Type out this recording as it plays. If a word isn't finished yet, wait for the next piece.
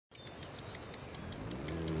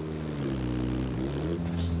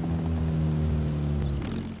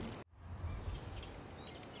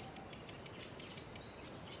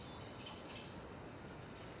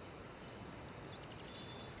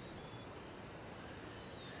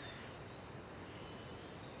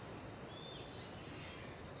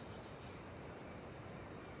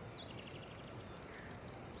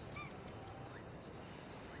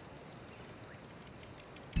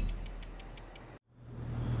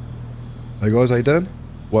Hey guys, how you doing?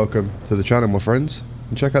 Welcome to the channel, my friends,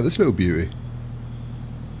 and check out this little beauty.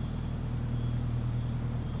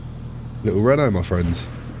 Little Renault, my friends.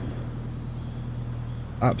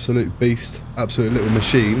 Absolute beast, absolute little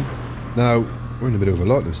machine. Now, we're in the middle of a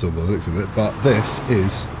lightning storm by the looks of it, but this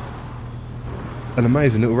is an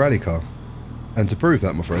amazing little rally car. And to prove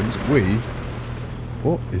that, my friends,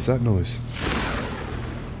 what is that noise?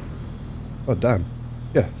 Oh, damn.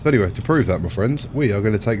 Yeah, so anyway, to prove that, my friends, we are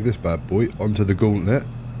going to take this bad boy onto the Gauntlet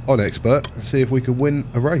on Expert and see if we can win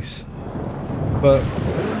a race. But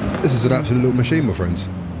this is an absolute little machine, my friends.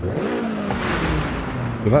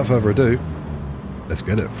 Without further ado, let's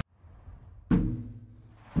get it.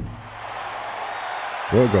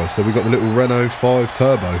 Right guys, so we've got the little Renault 5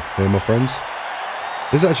 Turbo here, my friends.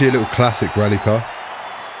 This is actually a little classic rally car.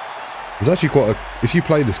 It's actually quite a... If you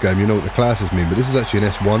play this game, you know what the classes mean, but this is actually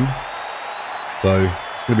an S1. So,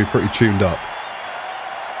 it's going to be pretty tuned up.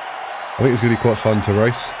 I think it's going to be quite fun to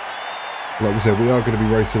race. Like we said, we are going to be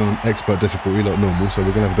racing on expert difficulty like normal, so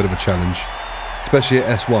we're going to have a bit of a challenge. Especially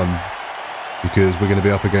at S1, because we're going to be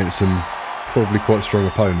up against some probably quite strong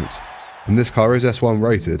opponents. And this car is S1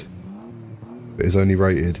 rated, but it's only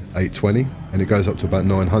rated 820, and it goes up to about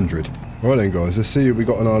 900. Right then guys, let's see what we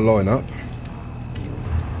got on our lineup.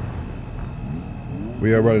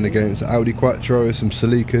 We are running against Audi Quattro, some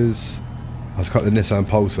Celicas. There's a couple of Nissan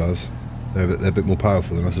Pulsars. They're a bit more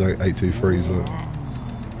powerful than us, like 823s. Look.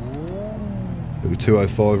 Little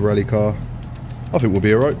 205 rally car. I think we'll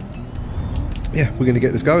be alright. Yeah, we're going to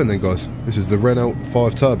get this going then, guys. This is the Renault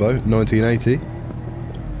 5 Turbo 1980.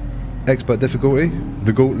 Expert difficulty.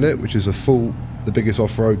 The Gauntlet, which is the biggest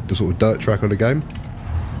off-road, the sort of dirt track on the game.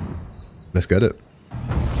 Let's get it.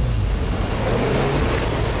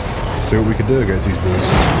 See what we can do against these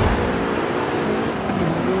boys.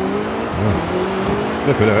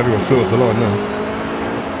 Look at that, everyone flew off the line now.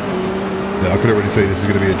 Yeah, I couldn't really see, this is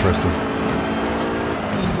going to be interesting.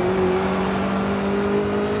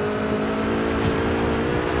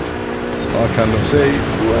 I cannot see.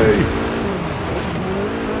 Way.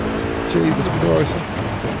 Jesus Christ.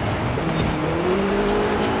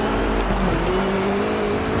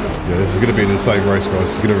 Yeah, this is going to be an insane race,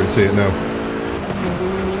 guys. You're going to really see it now.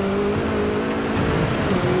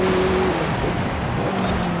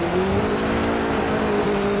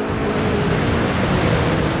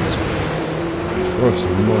 Christ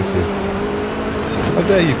almighty. How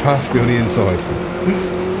dare you pass me on the inside?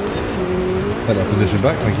 Head our position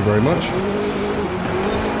back, thank you very much.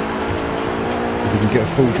 We can get a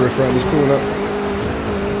full drift around this corner.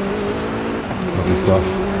 Lovely stuff.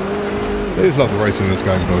 It is lovely racing in this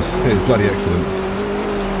game, guys. It is bloody excellent.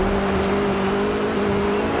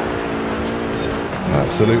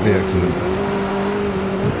 Absolutely excellent.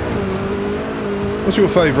 What's your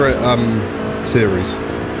favourite series?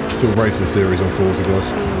 Sort of racing series on Forza,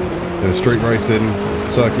 guys? You know, street racing,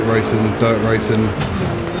 circuit racing, dirt racing,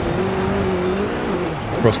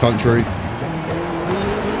 cross country.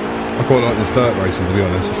 I quite like this dirt racing, to be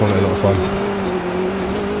honest. I find it a lot of fun.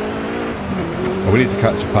 Well, we need to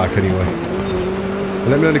catch a pack anyway. And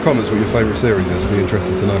let me know in the comments what your favourite series is. It'll be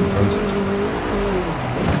interesting to know, my friends.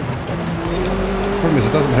 The problem is,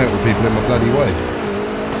 it doesn't help with people in my bloody way.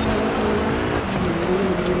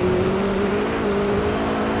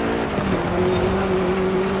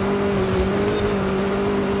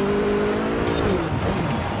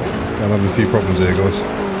 I'm having a few problems here, guys.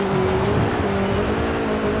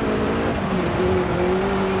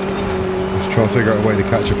 Let's try and figure out a way to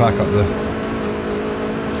catch a pack up there.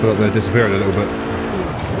 I feel like they're disappearing a little bit.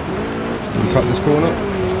 Can we cut this corner?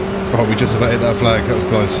 Oh, we just about hit that flag. That was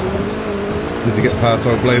close. Need to get past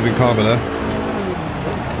old Blazing Karma there.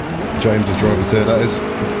 James's driver's here, that is.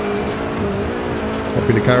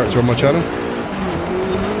 Popular character on my channel.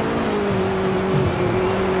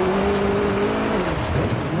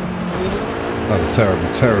 That was a terrible,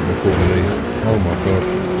 terrible corner lead. Oh my god.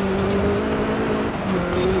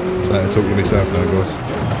 I'm starting to talk to myself now, guys.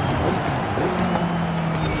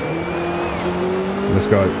 Let's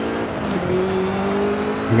go.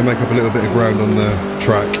 I'm going to make up a little bit of ground on the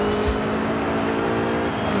track.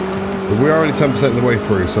 But we are only 10% of the way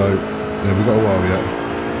through, so yeah, we've got a while yet.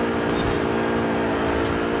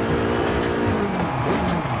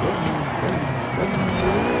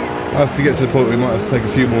 I have to get to the point where we might have to take a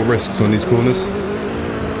few more risks on these corners.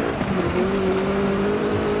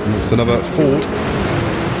 It's another Ford.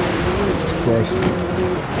 Jesus Christ.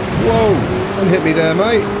 Whoa! Don't hit me there,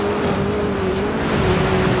 mate.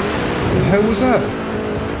 What the hell was that?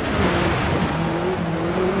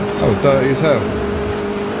 That was dirty as hell.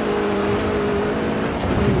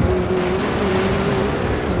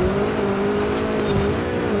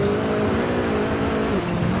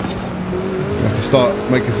 start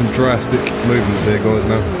making some drastic movements here, guys,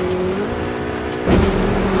 now.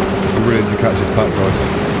 I'm really to catch this pack, guys.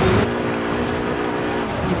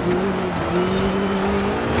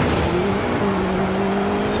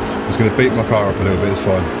 Just going to beat my car up a little bit, it's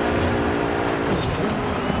fine.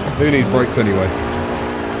 Who needs brakes anyway?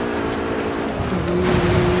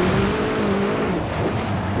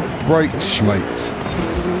 Brakes, mate.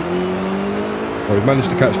 Well, we've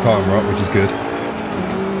managed to catch karma up, which is good.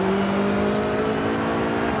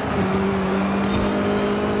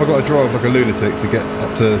 I've got to drive like a lunatic to get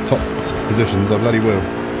up to top positions. I bloody will.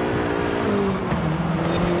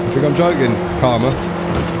 I think I'm joking, karma.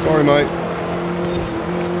 Sorry, mate.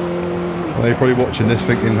 Well, you're probably watching this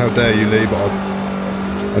thinking, how dare you, Lee, but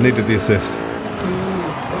I needed the assist.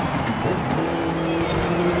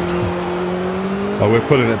 Oh, we're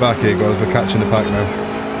pulling it back here, guys. We're catching the pack now.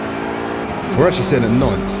 We're actually sitting at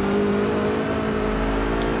 9th.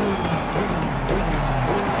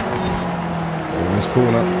 In this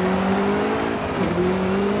corner.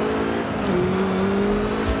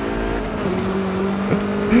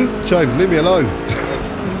 James, leave me alone.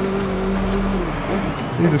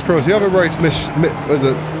 Jesus Christ. The other race, Mitch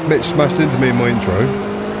smashed into me in my intro.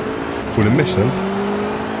 Called him Mitch then.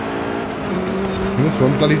 And this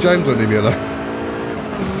one, bloody James won't leave me alone.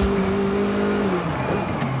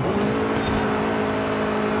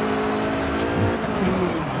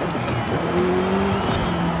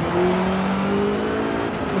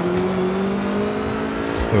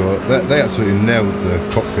 They absolutely nailed the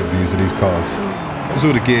cockpit views of these cars. There's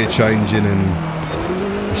all the gear changing and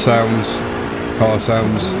the sounds, car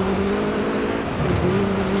sounds.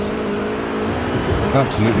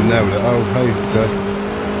 Absolutely nailed it. Oh, hey, okay.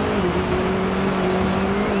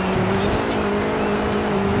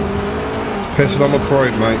 It's pissing on my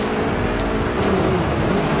parade, mate.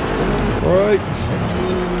 Right.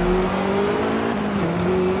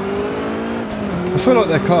 I feel like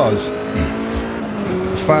their cars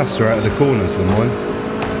faster out of the corners than mine.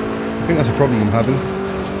 I think that's a problem I'm having.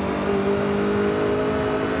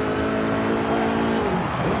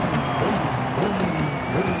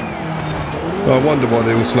 Well, I wonder why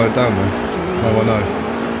they all slowed down then. Oh, I know.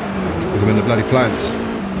 Because I'm in the bloody plants.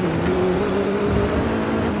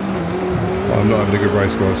 Oh, I'm not having a good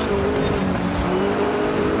race, guys.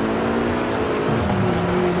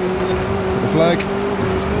 The flag.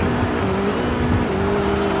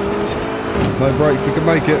 No brakes, we can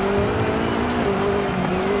make it.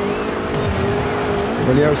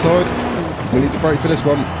 We're on the outside. We need to brake for this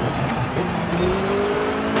one.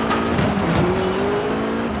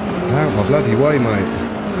 Out my bloody way, mate.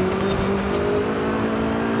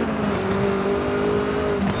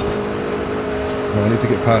 Oh, I need to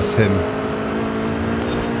get past him.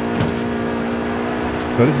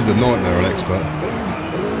 No, this is a nightmare on expert.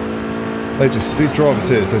 These drivers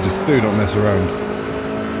here, they just do not mess around.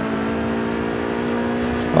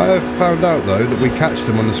 I have found out though that we catch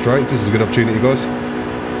them on the straights. This is a good opportunity, guys.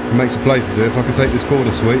 We make some places here. If I can take this corner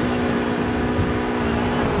sweep.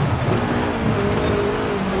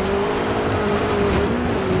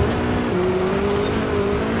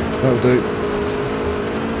 That'll do.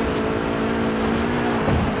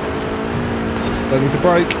 Don't need to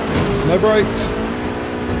brake. No brakes.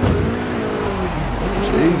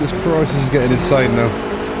 Jesus Christ, this is getting insane now.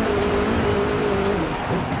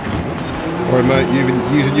 Alright mate,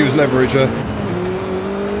 using you as leverage.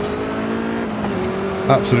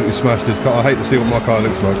 Absolutely smashed this car. I hate to see what my car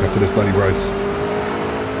looks like after this bloody race.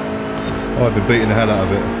 I've been beating the hell out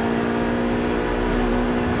of it.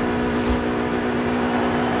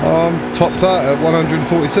 I'm topped out at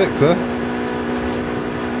 146 there.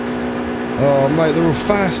 Oh mate, they're all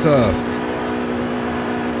faster.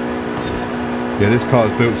 Yeah, this car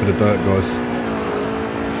is built for the dirt, guys.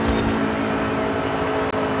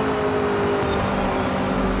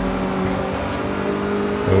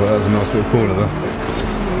 Oh, well, that was a nice little corner there.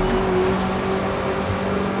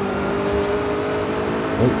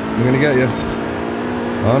 Oh, I'm going to get you.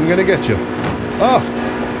 I'm going to get you. Ah!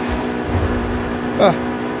 Ah!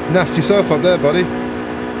 Naffed yourself up there, buddy.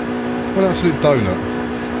 What an absolute donut.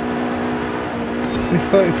 Only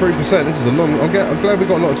 33%. This is a long... I'm glad we've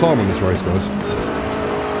got a lot of time on this race, guys.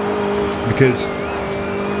 Because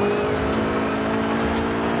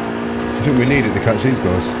I think we need it to catch these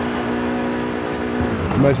guys.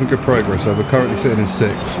 We made some good progress, so we're currently sitting in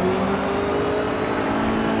 6th.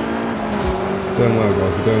 Doing well,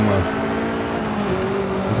 guys, we're doing well.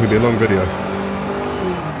 This is going to be a long video.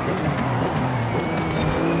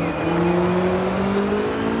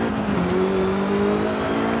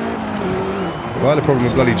 Well, I had a problem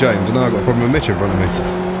with bloody James, and now I've got a problem with Mitch in front of me.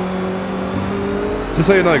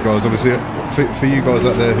 So you know, guys, obviously, for you guys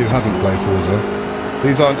out there who haven't played Forza,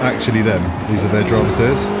 these aren't actually them. These are their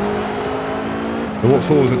drivateurs. But what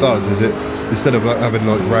Forza does is it, instead of like having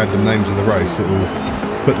like random names in the race, it will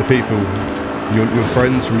put the people, your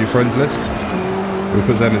friends from your friends list, it will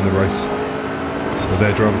put them in the race with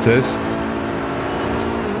their drivateurs.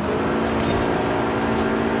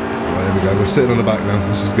 Right, there we go. We're sitting on the back now,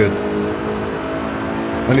 which is good.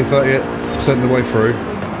 Only 38% of the way through.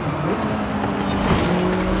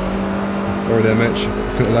 Sorry there, Mitch.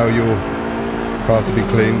 Couldn't allow your car to be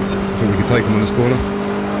clean. I think we can take them on this corner.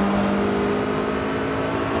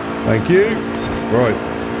 Thank you. Right.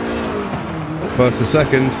 First and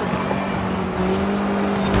second.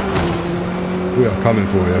 We are coming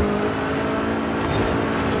for you.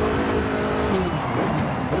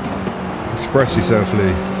 Express yourself,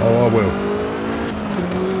 Lee. Oh, I will.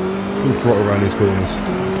 We'll throttle around these corners.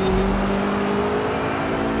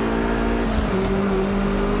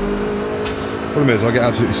 Problem is, I get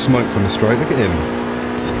absolutely smoked on the straight. Look at him.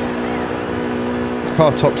 His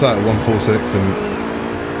car tops out at 146 and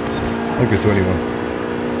no good to anyone.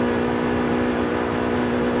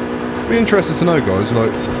 Be interested to know, guys,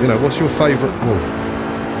 like, you know, what's your favourite... Whoa,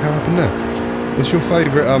 how happened there? What's your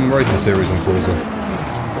favourite racing series on Forza?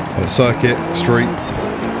 Circuit, street...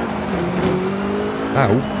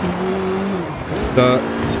 Ow. Dirt,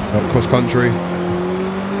 cross country.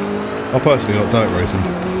 I personally like dirt racing.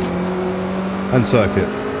 And circuit.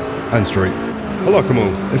 And street. I like them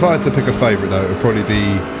all. If I had to pick a favourite though, it would probably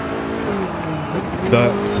be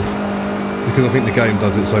dirt. Because I think the game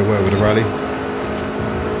does it so well with the rally.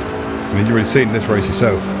 I mean, you've already seen this race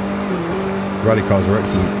yourself. Rally cars are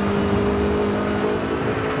excellent.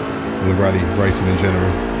 And the rally racing in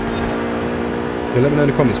general. Yeah, let me know in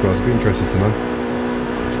the comments, guys. I'd be interested to know.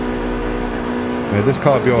 Yeah, this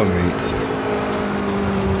car behind me,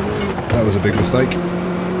 that was a big mistake.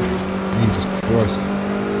 Jesus Christ.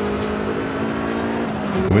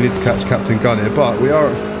 We need to catch Captain Gunn here, but we are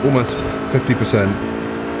at almost 50%.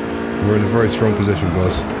 We're in a very strong position,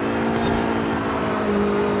 guys.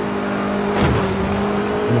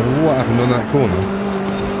 What happened on that corner?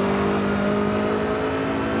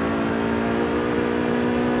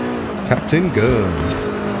 Captain Gunn.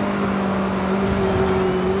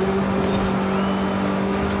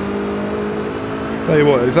 Tell you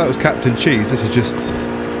what, if that was Captain Cheese, this is just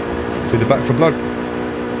be the Back for Blood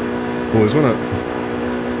boys, wasn't it?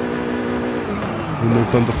 We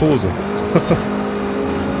moved on to Forza.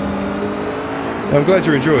 I'm glad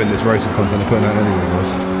you're enjoying this racing content I'm putting out anyway,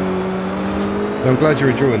 guys. I'm glad you're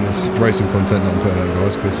enjoying this racing content that I'm putting out,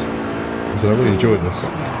 guys, because I really enjoyed this.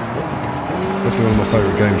 Definitely one of my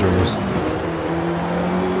favourite game genres.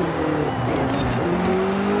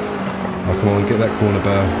 Oh, come on, get that corner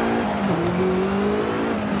bow.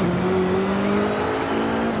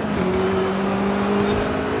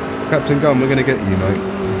 Captain Gunn, we're going to get you, mate.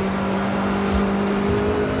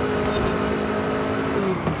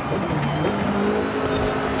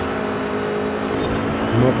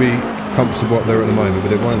 You might be comfortable up there at the moment,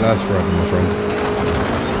 but it won't last forever, my friend.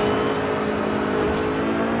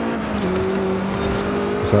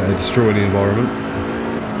 So they destroy the environment.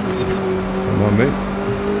 Don't mind me.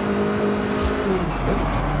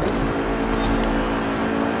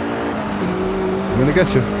 I'm going to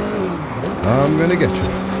get you. I'm going to get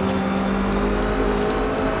you.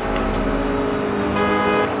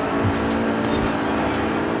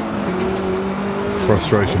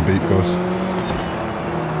 Frustration beat, guys.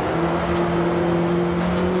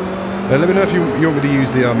 Let me know if you want me to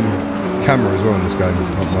use the camera as well in this game,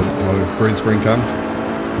 my green screen cam,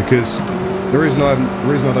 because the reason I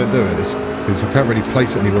don't do it is because I can't really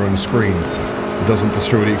place it anywhere on the screen. It doesn't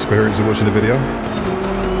destroy the experience of watching a video.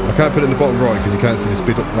 I can't put it in the bottom right because you can't see the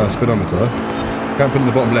speedometer. I can't put it in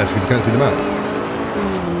the bottom left because you can't see the map.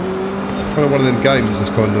 It's kind of one of them games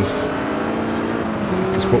that's kind of,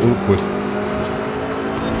 it's quite awkward.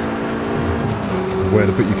 Where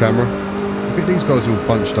to put your camera. Look at these guys all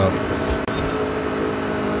bunched up.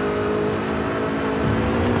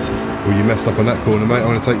 Well, you messed up on that corner, mate. I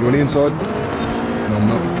want to take you on the inside. No, I'm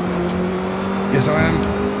not. Yes, I am.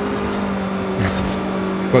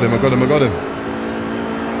 Got him, I got him, I got him.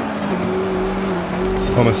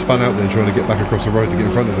 I almost spun out there trying to get back across the road to get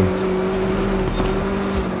in front of him.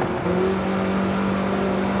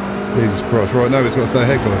 Jesus Christ. Right, now we've got to stay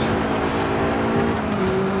ahead, guys.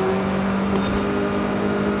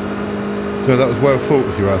 You know, that was well thought,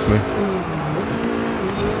 if you ask me.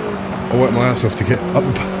 I worked my ass off to get up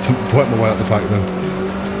the back, to work my way up the back then.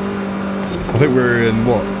 I think we were in,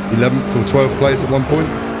 what, 11th or 12th place at one point?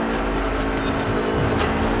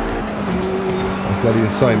 bloody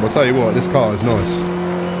insane. But I'll tell you what, this car is nice.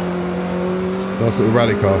 Nice little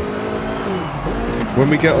rally car. When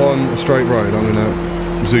we get on a straight road, I'm going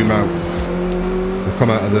to zoom out. We'll come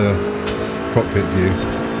out of the cockpit view.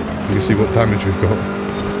 You can see what damage we've got.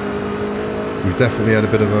 We've definitely had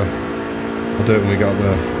a bit of a... I'll do it when we get up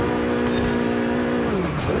there.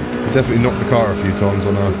 We definitely knocked the car a few times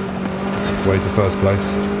on our way to first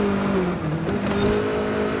place.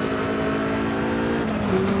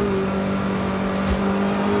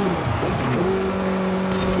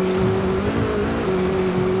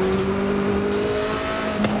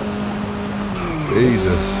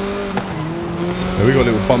 Jesus. Yeah, we got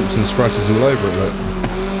little bumps and scratches all over it, look.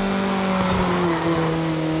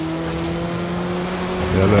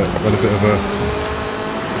 Yeah, look, I've had a bit of a...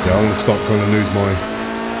 Yeah, I'm going to stop trying to lose my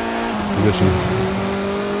position.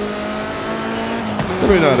 Don't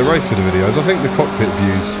really know how to race for the videos. I think the cockpit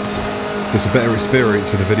view's just a better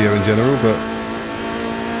experience for the video in general, but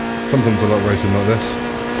sometimes I like racing like this.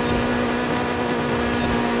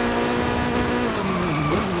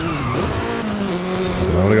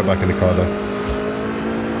 I want to go back in the car though.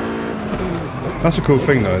 That's a cool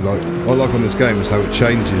thing though, like, what I like on this game is how it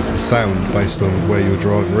changes the sound based on where your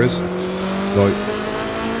driver is. Like,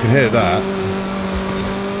 you can hear that,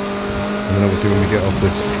 and then obviously when we get off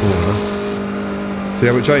this corner, see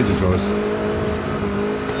how it changes, guys?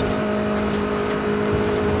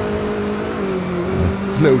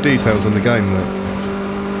 There's little details in the game that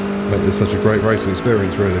make this such a great racing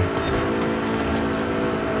experience, really.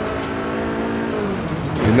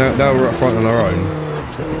 Now we're up front on our own,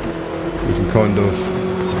 we can kind of,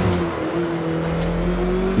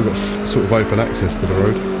 we've got sort of open access to the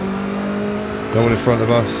road. No one in front of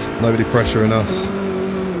us, nobody pressuring us,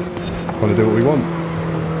 kind of do what we want.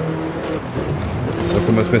 I've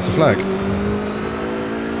almost missed a flag.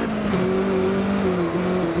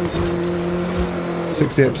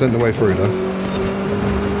 %68% of the way through though.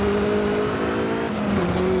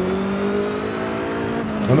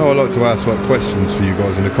 I know I like to ask like questions for you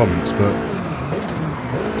guys in the comments, but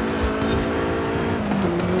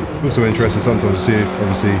I'm also interested sometimes to see if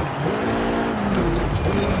obviously...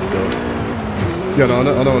 God. Yeah, no, I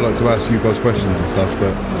know I like to ask you guys questions and stuff,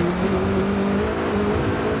 but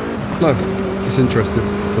no, just interested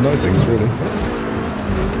to know things really.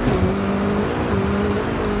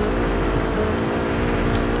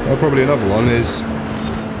 Oh, probably another one is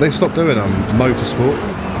they stopped doing motorsport.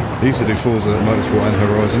 They used to do Forza Motorsport and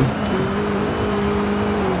Horizon.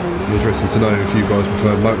 I'm interested to know if you guys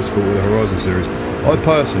prefer Motorsport or the Horizon series. I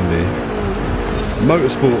personally,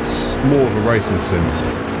 Motorsport's more of a racing sim.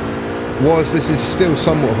 Whilst this is still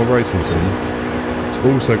somewhat of a racing sim, it's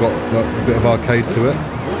also got like, a bit of arcade to it.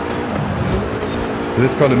 So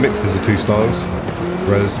this kind of mixes the two styles.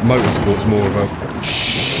 Whereas Motorsport's more of a...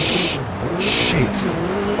 Shit!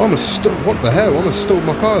 What the hell? I almost stalled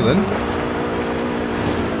my car then.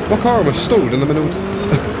 My car almost stalled in the middle.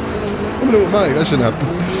 I'm an automatic, that shouldn't happen.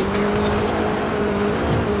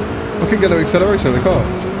 I couldn't get no acceleration on the car.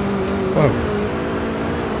 Wow.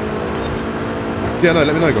 Yeah, no,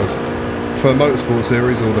 let me know, guys. For Motorsport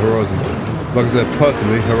series or the Horizon. Like I said,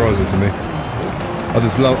 personally, Horizon for me. I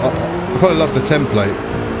just love. I kind of love the template.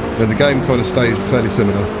 And the game kind of stays fairly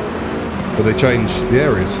similar, but they change the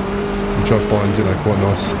areas, which I find, you know, quite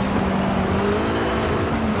nice.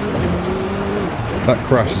 That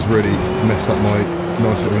crash has really messed up my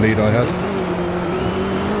nice little lead I had.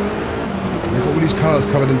 We've got all these cars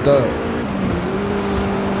covered in dirt.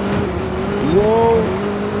 Whoa!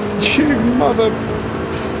 You mother...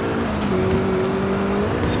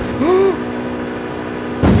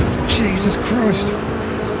 Jesus Christ!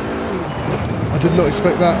 I did not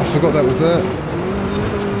expect that. I forgot that was there.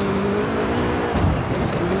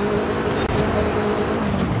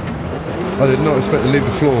 I did not expect to leave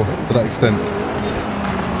the floor to that extent.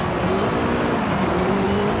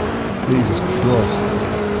 Jesus Christ.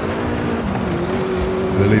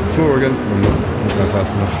 I'm going to leave the floor again. I'm not going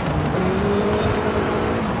fast enough.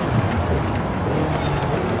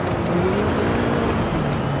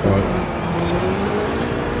 Right.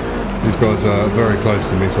 These guys are very close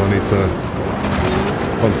to me, so I need to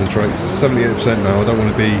concentrate. 78% now. I don't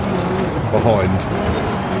want to be behind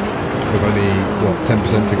with only, what,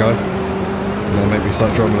 10% to go. And then make me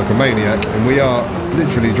start driving like a maniac. And we are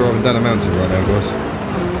literally driving down a mountain right now, guys.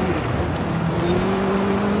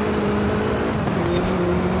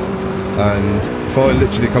 And if I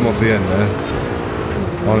literally come off the end there,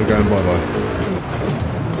 I'm going bye-bye.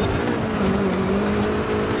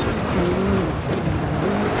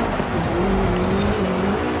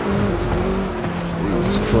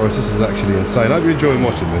 Jesus Christ, this is actually insane. I hope you're enjoying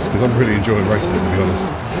watching this, because I'm really enjoying racing it, to be honest.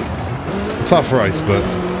 Tough race, but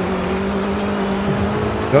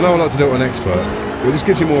I know I like to do it on expert. It just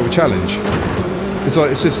gives you more of a challenge. It's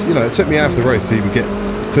like, it's just, you know, it took me half the race to even get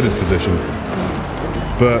to this position.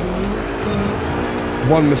 But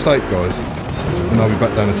one mistake, guys, and I'll be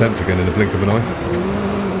back down to 10th again in the blink of an eye.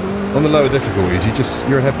 On the lower difficulties,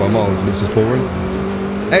 you're ahead by miles and it's just boring.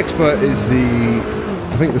 Expert is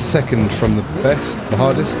I think the second from the best, the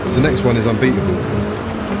hardest. The next one is unbeatable.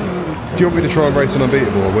 If you want me to try and race on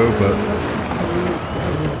unbeatable, I will, but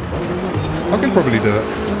I can probably do it.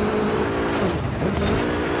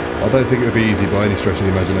 I don't think it would be easy by any stretch of the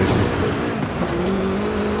imagination.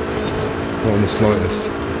 Not in the slightest.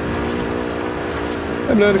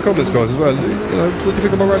 Let me know in the comments, guys, as well. You know, what do you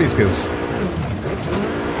think of my rally skills?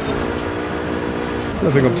 I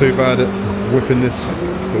don't think I'm too bad at whipping this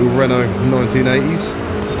little Renault 1980s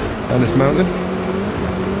down this mountain.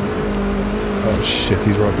 Oh shit,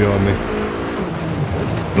 he's right behind me.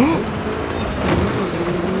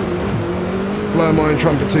 Blowing my own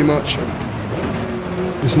trumpet too much.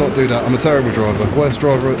 Let's not do that. I'm a terrible driver. Worst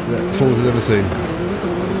driver that Forza's ever seen.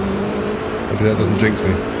 Hopefully that doesn't jinx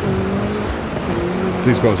me.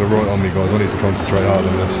 These guys are right on me, guys. I need to concentrate hard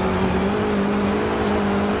on this.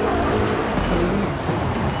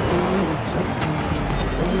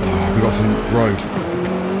 Oh, we've got some road.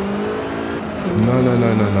 No.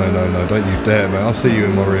 Don't you dare, man. I'll see you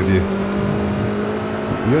in my rear view.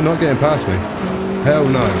 You're not getting past me. Hell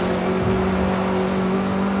no.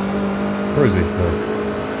 Where is he? No.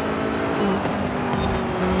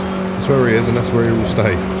 That's where he is, and that's where he will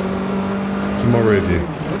stay. In my rear view.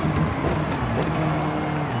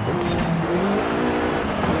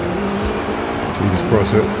 Jesus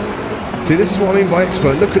Christ. See, this is what I mean by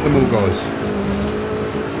expert. Look at them all, guys.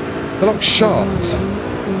 They're like sharks.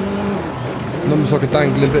 And almost like a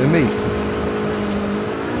dangling bit of meat.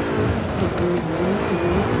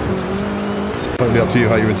 Totally up to you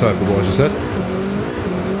how you interpret what I just said.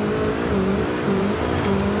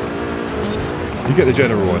 You get the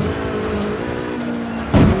general one.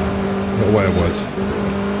 Not a way of words.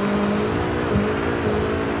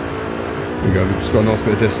 There we go, we've just got a nice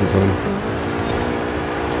bit of distance on him.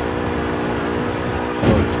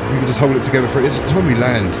 Right, we can just hold it together for it. It's when we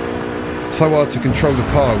land. It's so hard to control the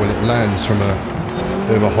car when it lands from a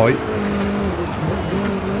bit of a height.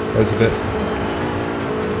 Goes a bit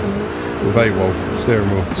with AWOL. The steering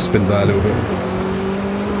wheel spins out a little bit.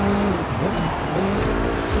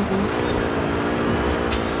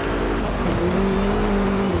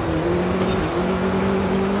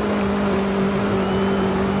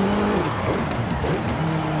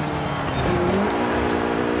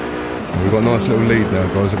 We've got a nice little lead now,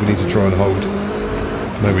 guys, that we need to try and hold.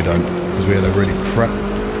 No, we don't, because we had a really crap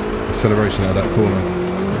acceleration out of that corner.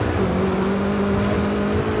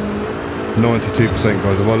 92%,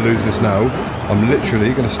 guys. If I lose this now, I'm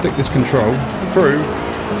literally going to stick this control through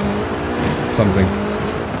something.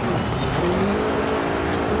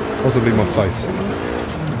 Possibly my face.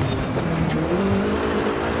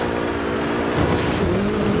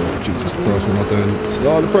 Oh, Jesus Christ, what am I doing?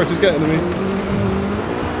 Oh, the pressure's getting to me.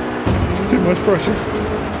 Too much pressure.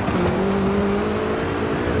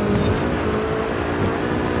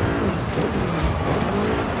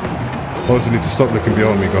 I also need to stop looking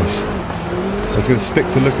behind me, guys. I was going to stick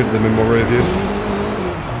to looking at them in my rear view.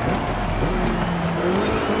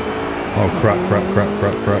 Oh crap.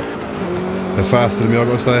 They're faster than me, I've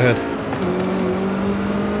got to stay ahead.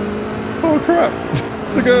 Oh crap!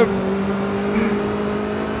 Look at them!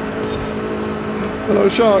 Hello,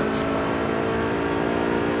 sharks!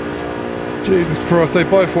 Jesus Christ, they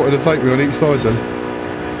both wanted to take me on each side then.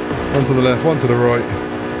 One to the left, one to the right.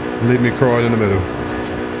 And leave me crying in the middle.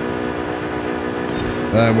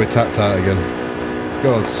 And we're tapped out again.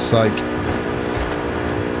 God's sake.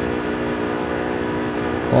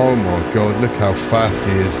 Oh my God, look how fast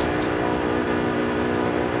he is.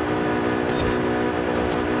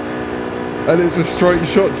 And it's a straight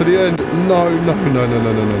shot to the end. No.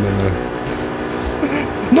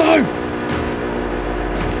 No!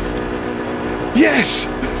 Yes!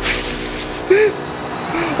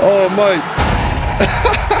 Oh, mate.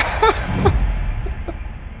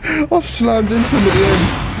 I slammed into him at the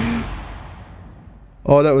end.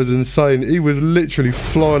 Oh, that was insane. He was literally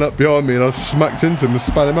flying up behind me and I smacked into him and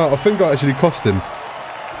spat him out. I think I actually cost him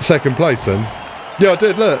second place then. Yeah, I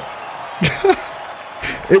did, look.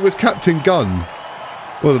 It was Captain Gun,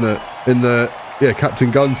 wasn't it? In the, yeah, Captain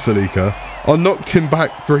Gun Celica. I knocked him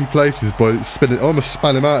back 3 places by spinning. I almost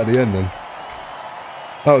spat him out at the end then.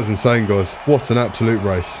 That was insane, guys. What an absolute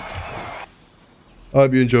race. I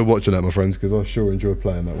hope you enjoyed watching that, my friends, because I sure enjoyed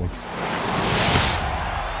playing that one.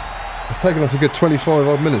 Let's taken us a good 25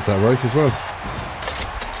 odd minutes, that race as well.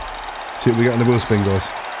 See what we get in the wheel spin, guys.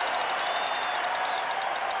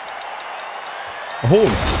 A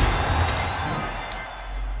horn.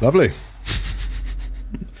 Lovely.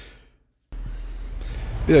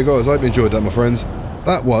 Yeah, guys, I hope you enjoyed that, my friends.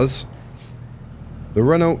 That was the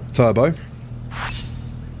Renault Turbo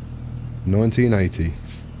 1980.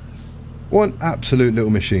 One absolute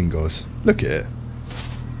little machine, guys. Look at it.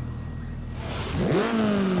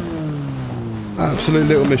 Absolute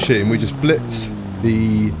little machine. We just blitzed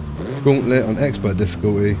the Gauntlet on expert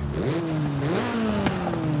difficulty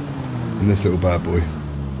in this little bad boy.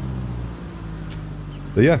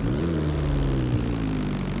 But yeah,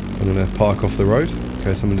 I'm going to park off the road in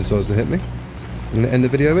case someone decides to hit me. I'm going to end the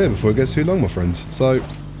video here before it gets too long, my friends. So,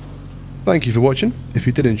 thank you for watching. If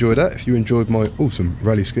you did enjoy that, if you enjoyed my awesome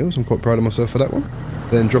rally skills, I'm quite proud of myself for that one.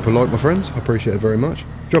 Then drop a like, my friends. I appreciate it very much.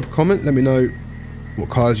 Drop a comment. Let me know what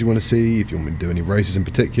cars you want to see, if you want me to do any races in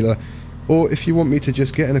particular, or if you want me to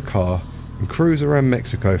just get in a car and cruise around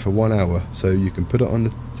Mexico for 1 hour so you can put it on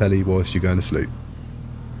the telly whilst you're going to sleep.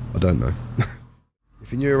 I don't know.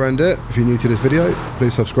 If you're new around here, if you're new to this video,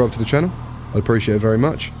 please subscribe to the channel. I'd appreciate it very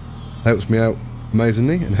much. Helps me out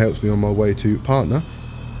amazingly and helps me on my way to partner.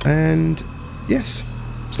 And yes,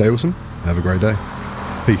 stay awesome. Have a great day.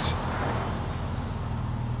 Peace.